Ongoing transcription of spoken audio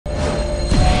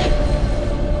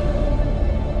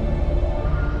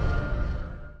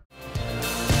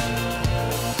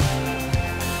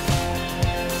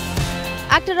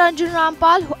Actor Arjun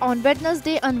Rampal, who on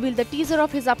Wednesday unveiled the teaser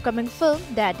of his upcoming film,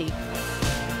 Daddy,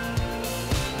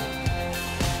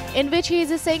 in which he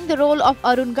is saying the role of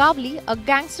Arun Gawli, a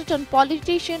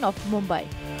gangster-turned-politician of Mumbai.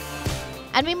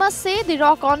 And we must say the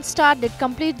rock-on star did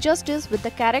complete justice with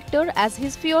the character, as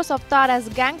his fierce avatar as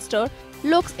gangster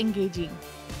looks engaging.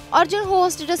 Arjun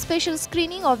hosted a special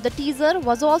screening of the teaser,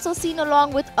 was also seen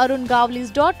along with Arun Gawli's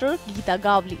daughter, Geeta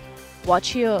Gawli. Watch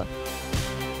here.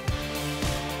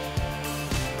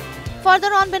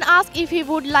 Further on, when asked if he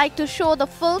would like to show the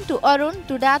film to Arun,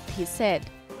 to that he said,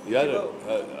 यार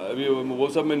अभी वो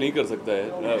सब मैं नहीं कर सकता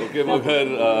है okay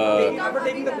मगर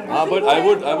हाँ but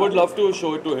I would love to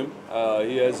show it to him.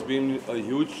 He has been a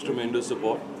huge tremendous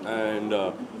support and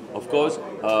of course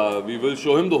we will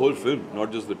show him the whole film,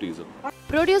 not just the teaser.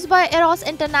 Produced by Eros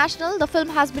International, the film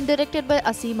has been directed by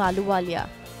Asim Ahluwalia.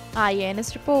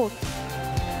 IANS report.